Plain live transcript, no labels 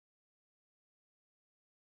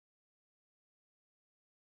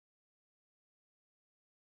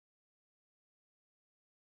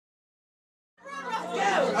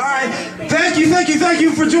Thank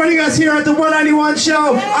you for joining us here at the 191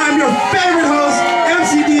 show. I'm your favorite host,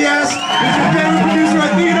 MCDS, with your favorite producer,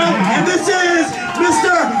 Athena, and this is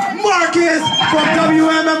Mr. Marcus from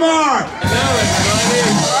WMMR. All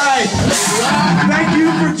right. Thank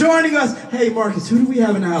you for joining us. Hey, Marcus, who do we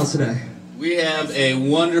have in the house today? We have a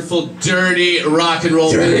wonderful, dirty rock and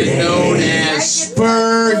roll band known as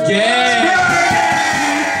SpurGang.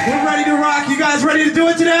 We're ready to rock. You guys ready to do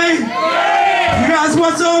it today? You guys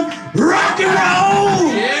want some rock and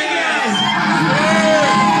roll? Yeah.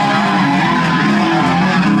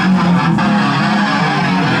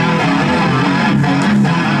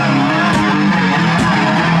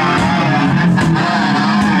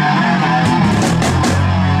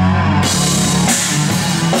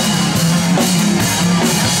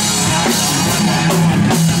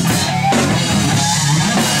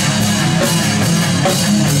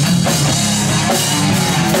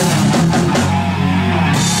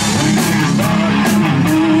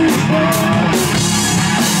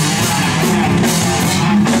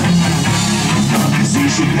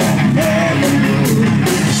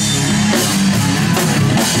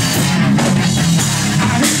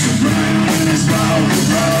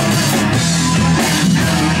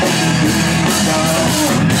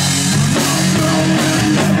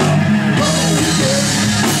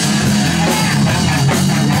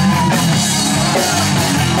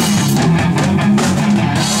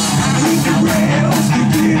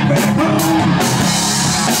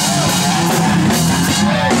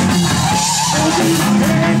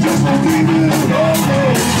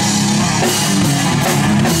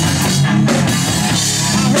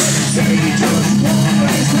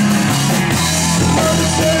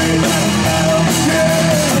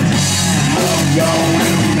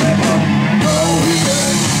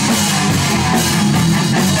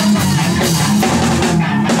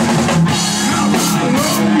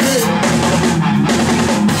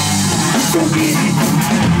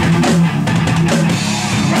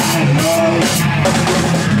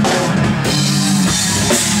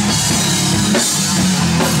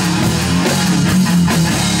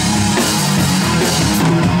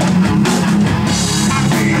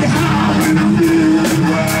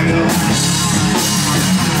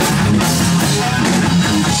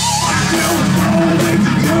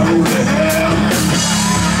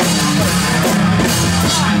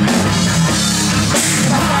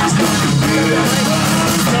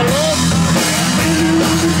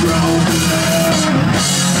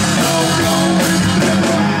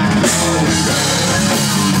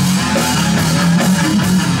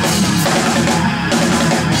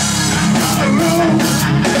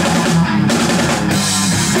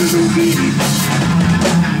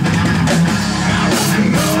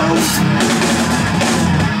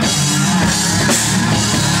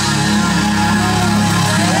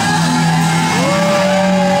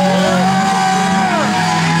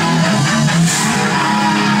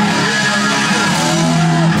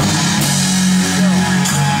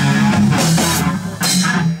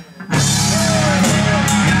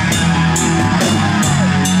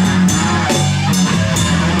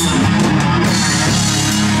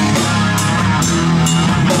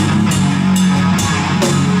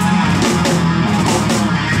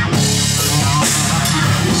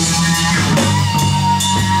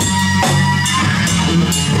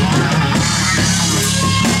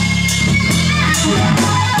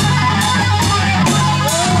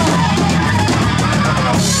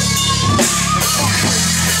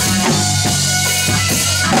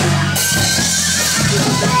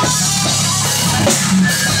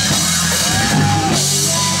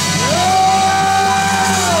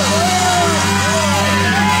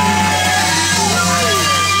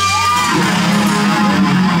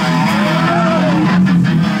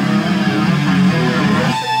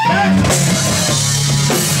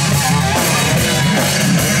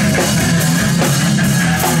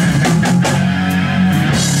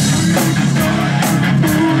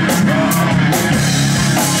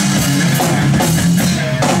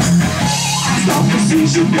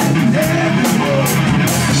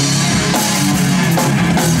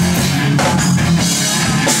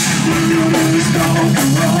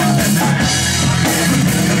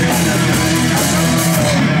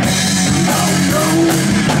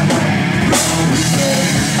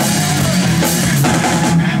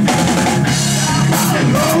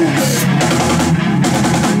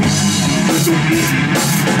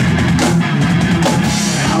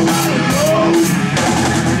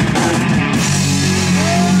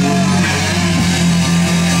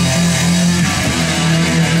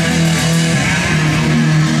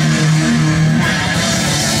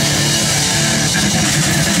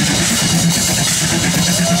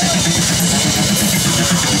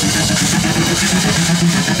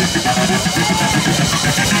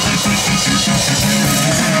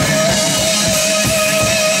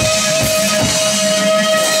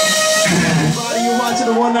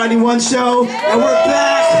 191 show, and we're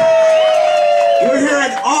back. We're here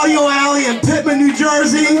at Audio Alley in Pittman, New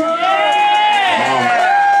Jersey. And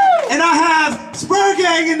I have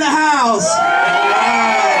SpurGang in the house.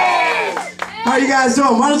 How you guys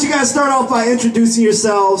doing? Why don't you guys start off by introducing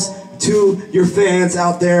yourselves to your fans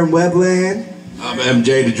out there in Webland? I'm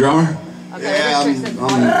MJ, the drummer. Okay, Yeah, I'm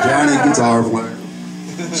Johnny, guitar player.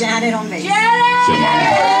 Janet on bass.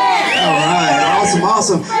 Alright,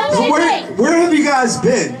 awesome. So where have you guys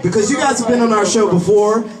been? Because you guys have been on our show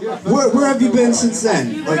before. Where have you been since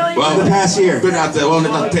then? Like the past year? Been out there, well,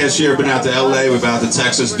 not the past year, been out to LA, we've been out to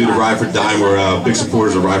Texas to do the Ride for Dime. We're big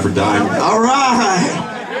supporters of Ride for Dime. Alright.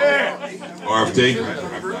 RFD.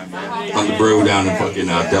 On the brew down in fucking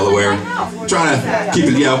Delaware. Trying to keep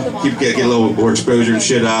it, get a little more exposure and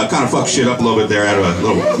shit. Kind of fuck shit up a little bit there. I had a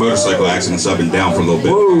little motorcycle accident, so I've been down for a little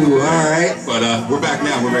bit. Whoa, alright. But we're back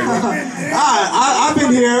now, we're ready to rock. I've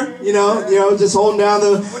been here, you know, just holding down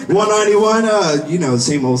the 191,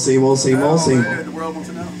 same old.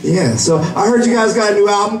 Yeah, so I heard you guys got a new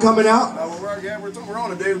album coming out. We're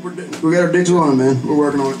on it, dude. We got our digital on it, man. We're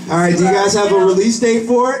working on it. Alright, do you guys have a release date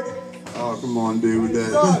for it? Oh, come on, dude. With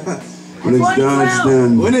that. When it's done, it's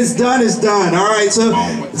done. When it's done, it's done. Alright,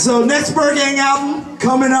 so next SpurGang album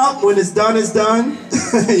coming up. When it's done, it's done.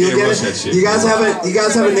 You'll get it. You guys have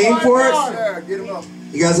a name for it? Yeah, get him up.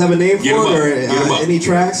 You guys have a name for it, or any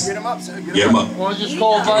tracks? Get him up, sir. Get him up. Well, just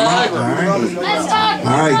call Viagra.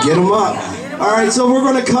 Alright, get them up. Alright, so we're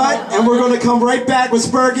going to cut, and we're going to come right back with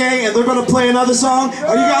SpurGang, and they're going to play another song.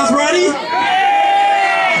 Are you guys ready?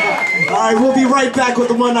 Alright, we'll be right back with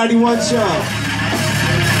the 191 show.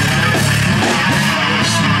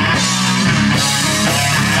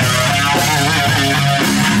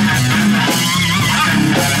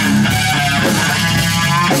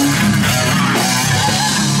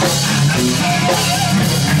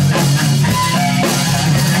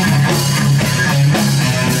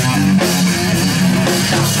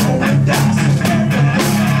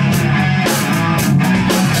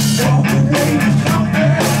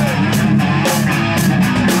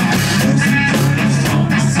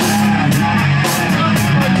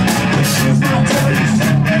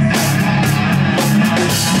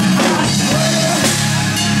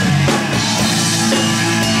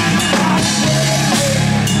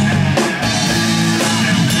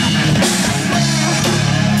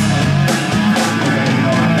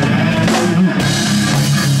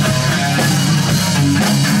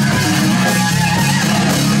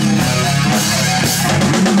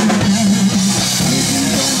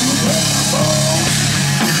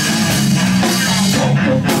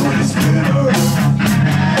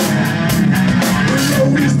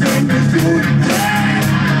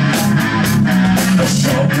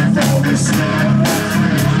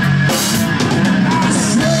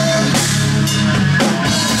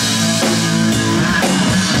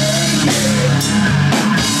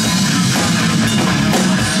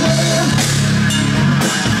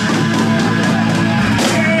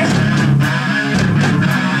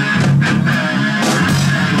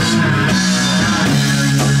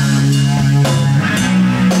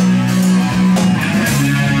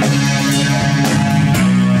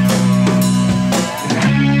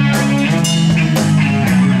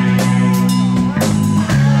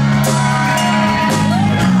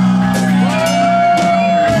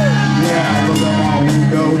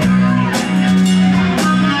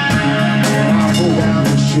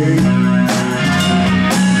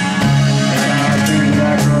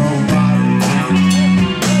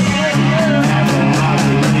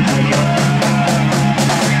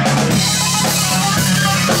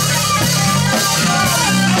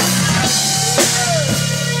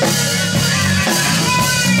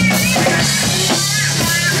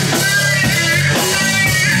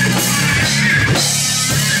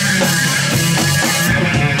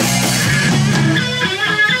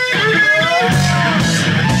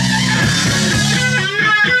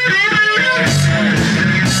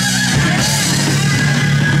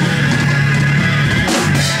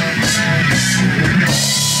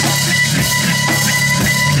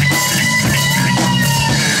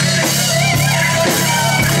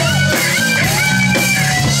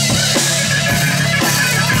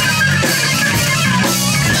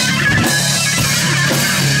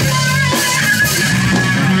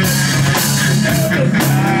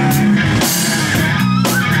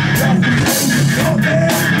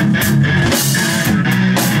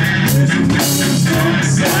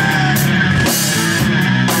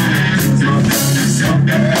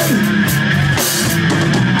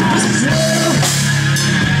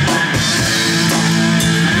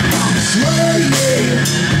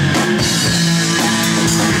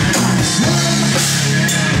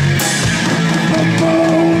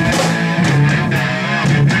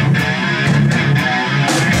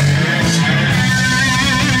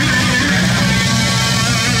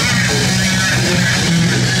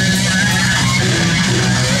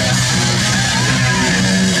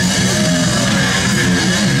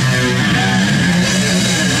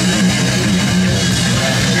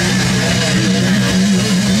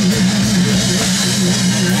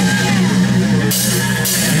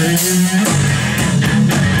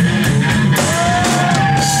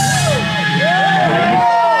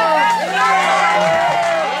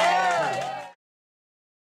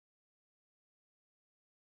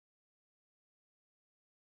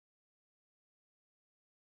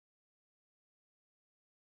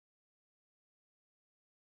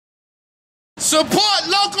 Support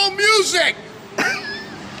local music.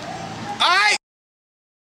 Alright?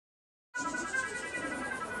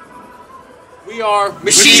 We are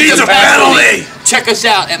Machines of Penalty. Check us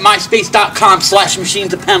out at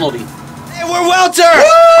myspace.com/Machines of Penalty. Hey, we're Welter!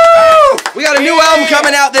 Woo! We got a new album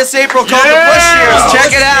coming out this April called The Bush Years.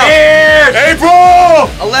 Check it out. April!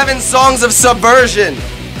 11 songs of subversion.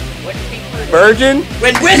 Virgin?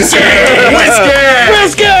 Whiskey!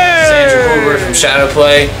 We're from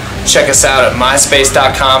Shadowplay. Check us out at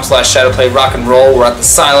myspace.com/ShadowplayRock'n'Roll. We're at the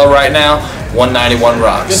Silo right now. 191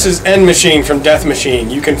 Rocks. This is N Machine from Death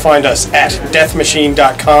Machine. You can find us at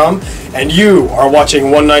deathmachine.com, and you are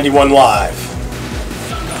watching 191 Live.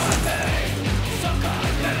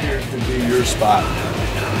 Here could be your spot,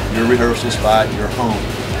 your rehearsal spot, your home.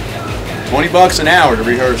 $20 an hour to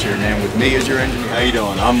rehearse here, man, with me as your engineer. How you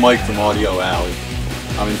doing? I'm Mike from Audio Alley.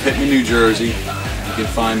 I'm in Pittman, New Jersey. You can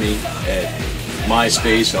find me at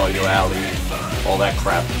MySpace, Audio Alley, all that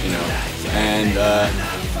crap, you know. And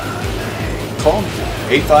call me,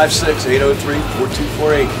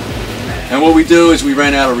 856-803-4248. And what we do is we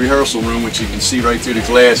rent out a rehearsal room, which you can see right through the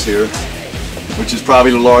glass here, which is probably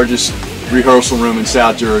the largest rehearsal room in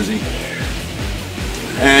South Jersey.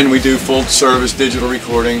 And we do full service digital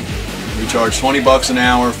recording. We charge $20 an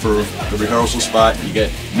hour for the rehearsal spot. You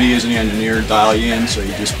get me as an engineer, dial you in, so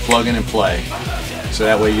you just plug in and play. So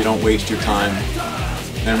that way you don't waste your time.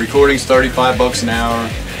 And recording's $35 an hour.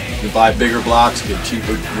 You buy bigger blocks, get a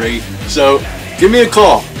cheaper rate. So give me a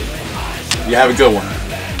call. You have a good one.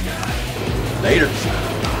 Later.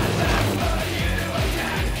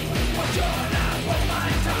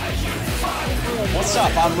 What's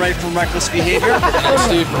up? I'm Ray from Reckless Behavior. I'm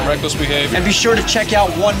Steve from Reckless Behavior. And be sure to check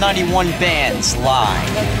out 191 Bands live.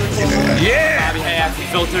 Yeah! Bobby Hay from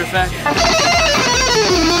Filter Effect.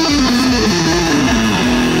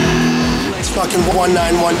 It's fucking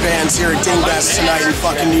 191 Bands here at Dingbats tonight in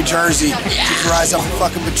fucking New Jersey. Keep your eyes up and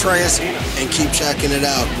fucking betray us and keep checking it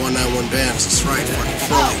out. 191 Bands. That's right, fucking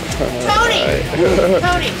Philly.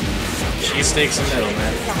 Tony! Cheesesteaks in the middle,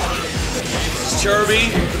 man. This is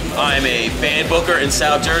Chirby. I'm a band booker in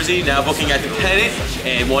South Jersey, now booking at the Pennant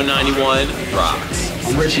and 191 Rocks.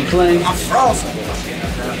 I'm Richie Kling. I'm frozen.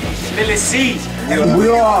 Billy C. We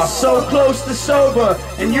are so close to sober,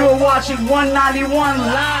 and you are watching 191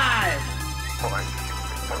 live.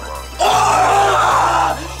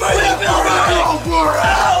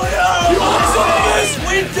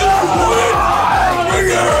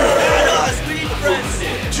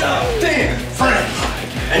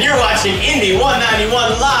 And you're watching Indie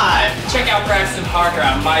 191 Live. Check out Braxton Parker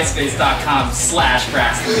on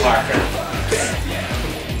myspace.com/Braxton Parker.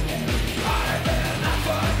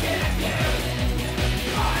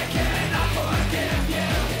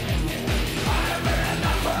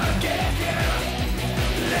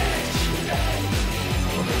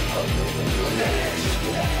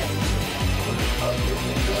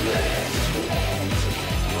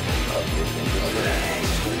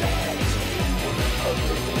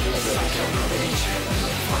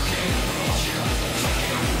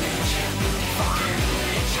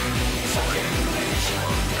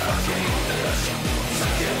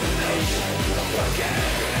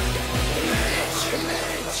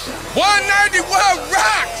 One 91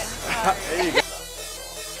 Rocks! There you go.